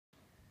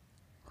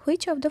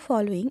Which of the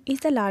following is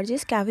the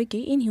largest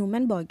cavity in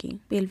human body?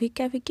 Pelvic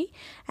cavity,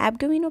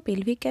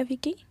 abdominopelvic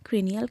cavity,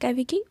 cranial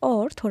cavity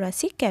or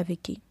thoracic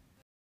cavity?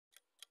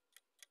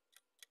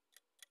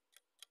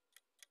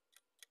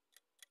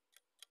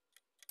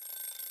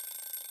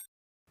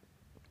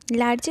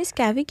 Largest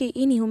cavity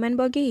in human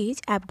body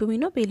is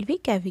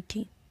abdominopelvic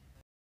cavity.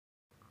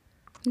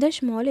 The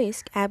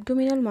smallest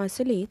abdominal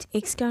muscle is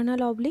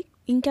external oblique,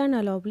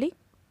 internal oblique,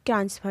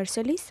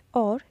 transversalis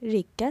or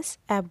rectus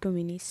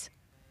abdominis.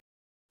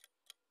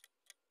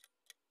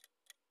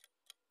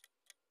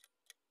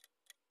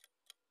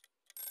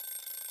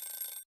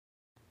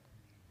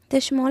 The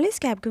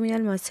smallest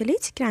abdominal muscle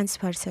is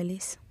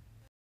transversalis.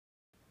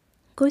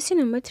 Question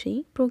number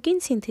 3. Protein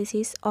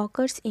synthesis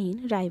occurs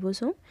in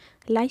ribosome,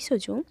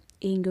 lysosome,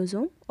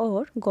 endosome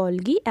or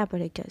Golgi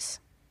apparatus.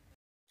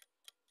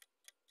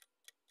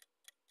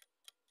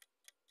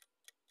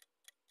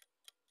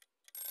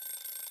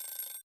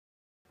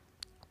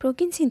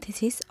 Protein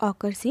synthesis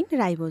occurs in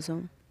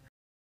ribosome.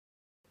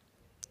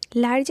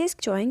 Largest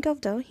joint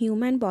of the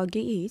human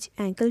body is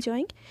ankle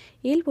joint,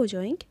 elbow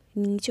joint,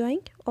 knee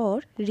joint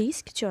or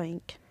wrist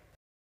joint.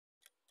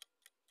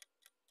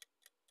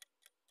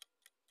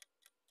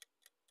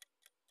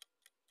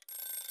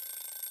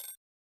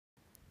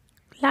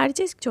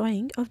 Largest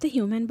joint of the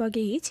human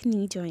body is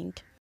knee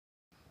joint.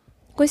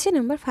 Question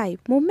number 5.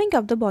 Movement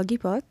of the body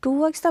part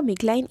towards the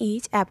midline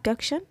is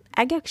abduction,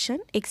 adduction,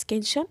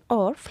 extension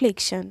or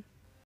flexion.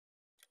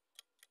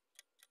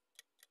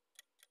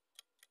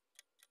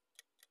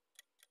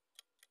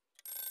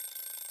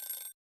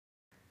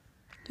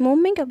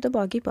 Movement of the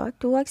body part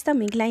towards the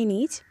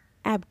midline is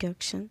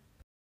abduction.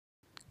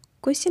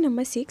 Question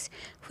number 6.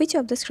 Which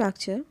of the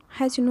structure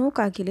has no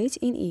cartilage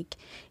in it?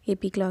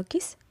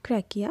 Epiglottis,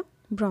 trachea,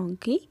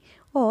 bronchi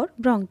or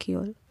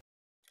bronchiole?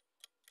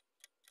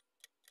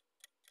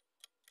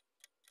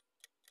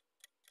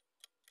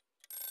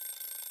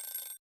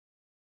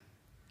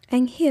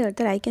 And here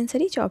the right answer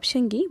is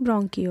option D,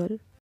 bronchiole.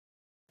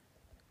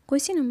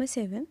 Question number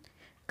 7.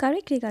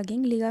 Correct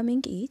regarding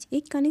ligament is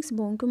it connects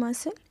bone to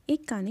muscle,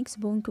 it connects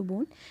bone to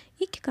bone,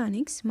 it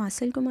connects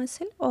muscle to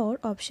muscle or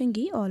option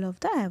D, all of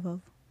the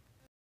above.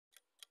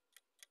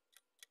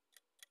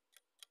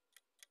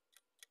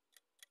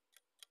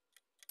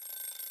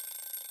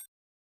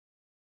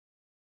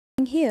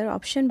 And here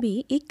option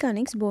B, it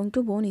connects bone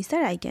to bone is the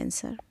right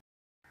answer.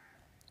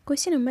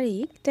 Question number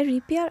 8. The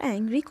repair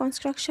and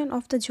reconstruction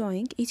of the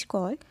joint is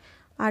called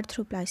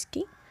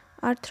arthroplasty,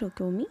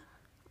 arthrotomy,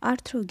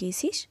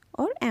 arthrogenesis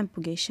or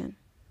amputation.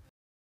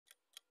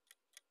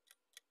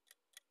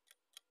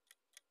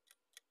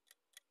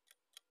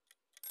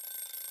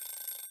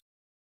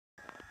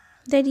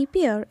 The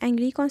repair and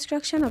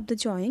reconstruction of the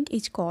joint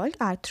is called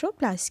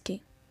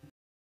arthroplasty.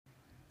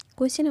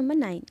 Question number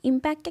 9.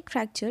 Impacted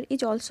fracture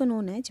is also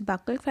known as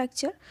buccal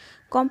fracture,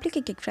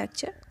 complicated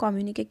fracture,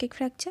 communicated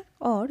fracture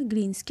or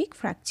Green's-Kick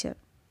fracture.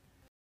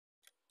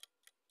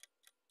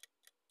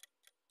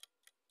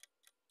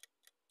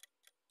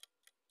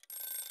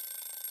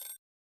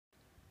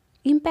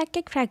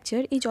 Impacted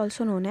fracture is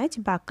also known as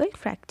buccal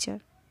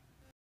fracture.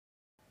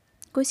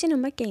 Question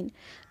number 10.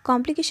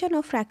 Complication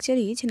of fracture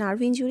is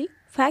nerve injury,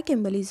 fat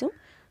embolism,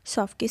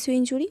 soft tissue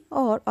injury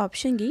or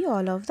option D,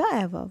 all of the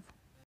above.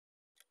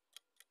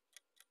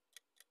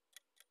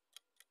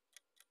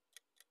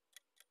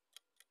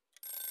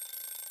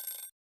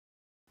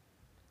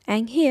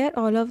 And here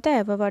all of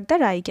the above are the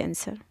right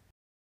answer.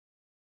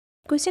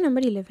 Question number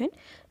 11.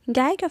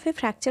 Diet of a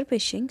fracture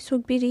patient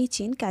should be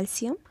rich in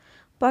calcium,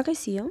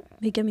 potassium,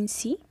 vitamin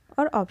C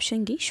or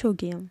option D,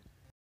 sodium.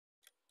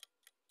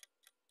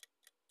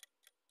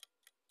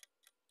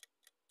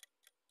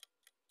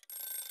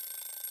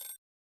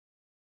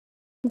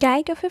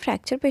 Diet of a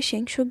fracture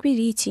patient should be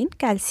rich in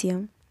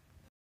calcium.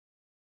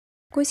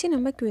 Question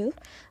number 12.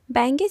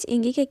 Bandage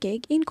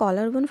indicated in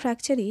collarbone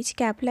fracture is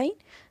capline,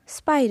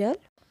 spiral,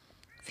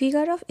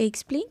 figure of 8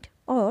 splint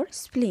or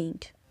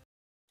splint.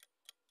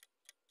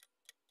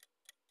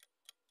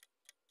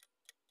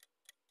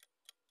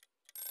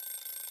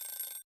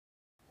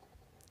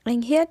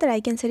 And here the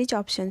right answer is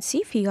option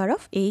C, figure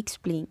of 8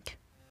 splint.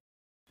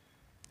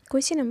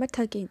 Question number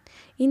 13.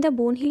 In the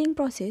bone healing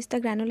process, the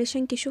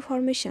granulation tissue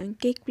formation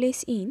takes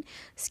place in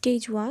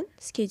stage 1,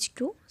 stage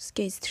 2,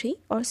 stage 3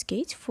 or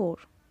stage 4.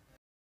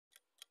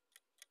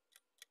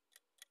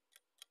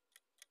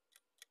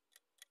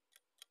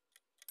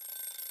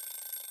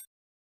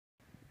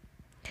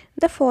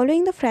 The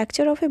following the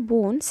fracture of a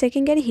bone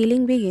secondary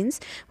healing begins,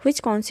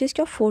 which consists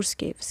of 4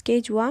 stages,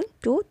 stage 1,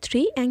 2,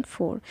 3 and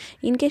 4.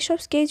 In case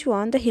of stage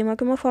 1, the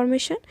hematoma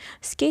formation,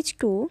 stage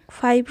 2,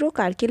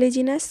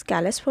 fibrocartilaginous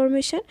callus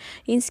formation,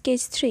 in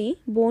stage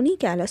 3, bony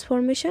callus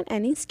formation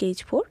and in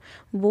stage 4,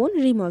 bone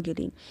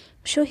remodeling.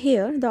 So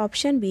here the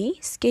option B,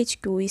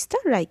 stage 2 is the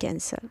right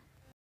answer.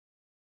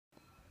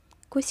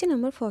 Question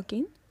number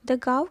 14. The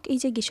gout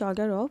is a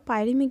disorder of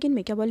pyrimidine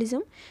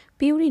metabolism,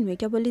 purine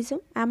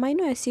metabolism,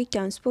 amino acid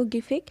transport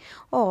defect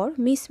or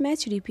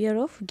mismatch repair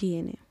of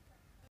DNA.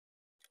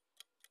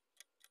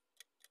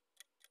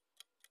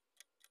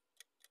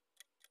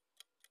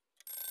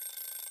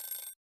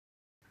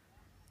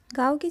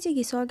 Gout is a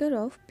disorder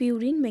of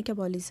purine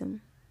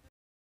metabolism.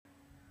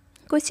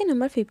 Question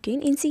number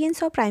 15.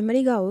 Incidence of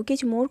primary gout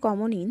is more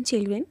common in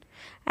children,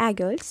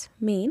 adults,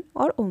 men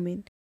or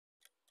women.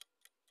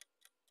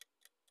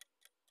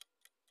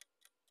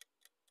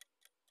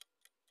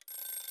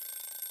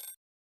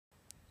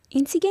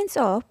 Incidence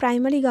of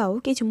primary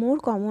gout is more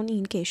common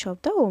in case of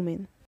the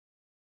women.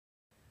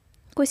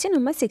 Question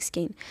number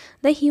 16.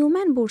 The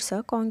human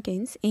bursa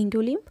contains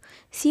endolymph,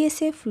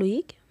 CSF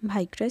fluid,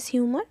 vitreous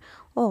humor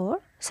or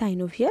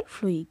synovial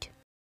fluid.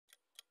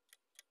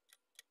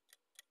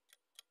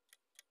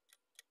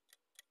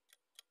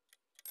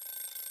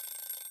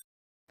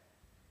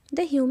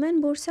 The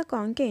human bursa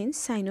contains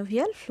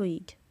synovial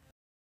fluid.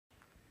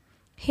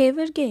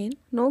 Hair gain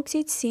nodes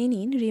is seen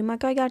in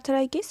rheumatoid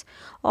arthritis,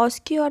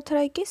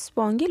 osteoarthritis,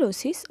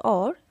 spondylosis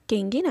or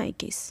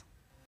tendinitis.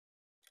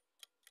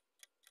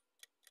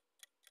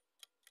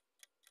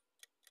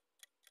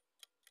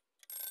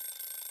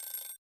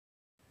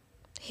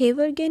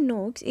 Hair gain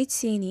nodes is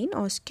seen in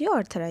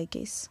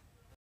osteoarthritis.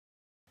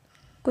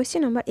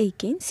 Question number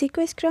 18.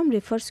 Sequestrum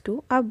refers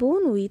to a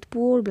bone with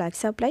poor blood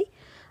supply,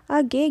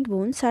 a gag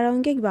bone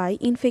surrounded by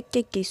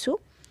infected tissue,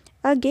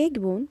 a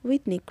gag bone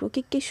with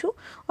necrotic tissue,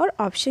 or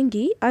option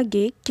D, a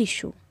gag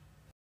tissue.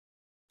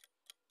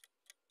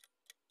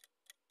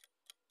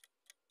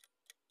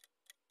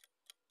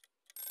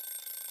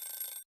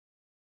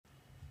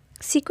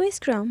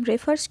 Sequestrum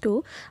refers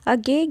to a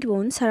gag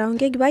bone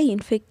surrounded by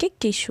infected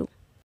tissue.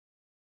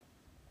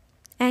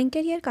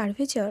 Anterior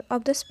curvature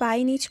of the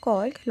spine is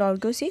called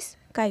lordosis,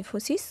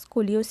 kyphosis,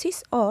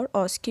 scoliosis or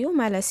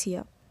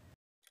osteomalacia.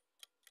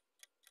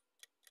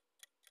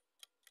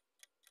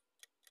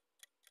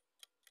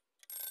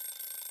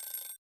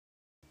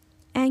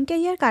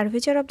 Anterior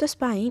curvature of the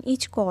spine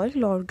is called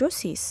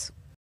lordosis.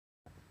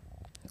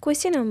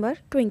 Question number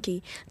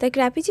 20. The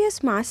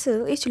trapezius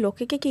muscle is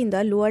located in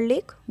the lower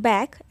leg,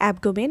 back,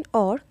 abdomen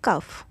or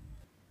cuff.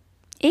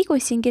 এই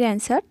কোয়েশ্চেনটির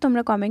answer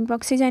তোমরা comment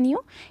বক্সে জানিও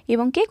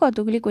এবং কে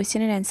কতগুলি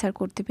কোয়েশ্চেনের answer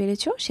করতে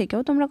পেরেছো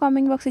সেটাও তোমরা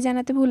কমেন্ট বক্সে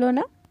জানাতে ভুলো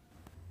না।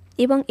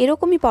 এবং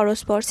এরকমই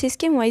পরস্পর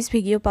সিস্টেম ওয়াইজ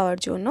ভিডিও পাওয়ার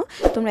জন্য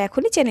তোমরা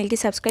এখনই চ্যানেলটি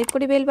সাবস্ক্রাইব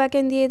করে বেল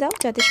বাটন দিয়ে দাও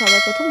যাতে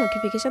সবার প্রথম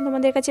নোটিফিকেশন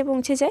তোমাদের কাছে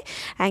পৌঁছে যায়।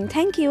 And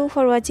thank you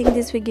for watching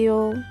this video.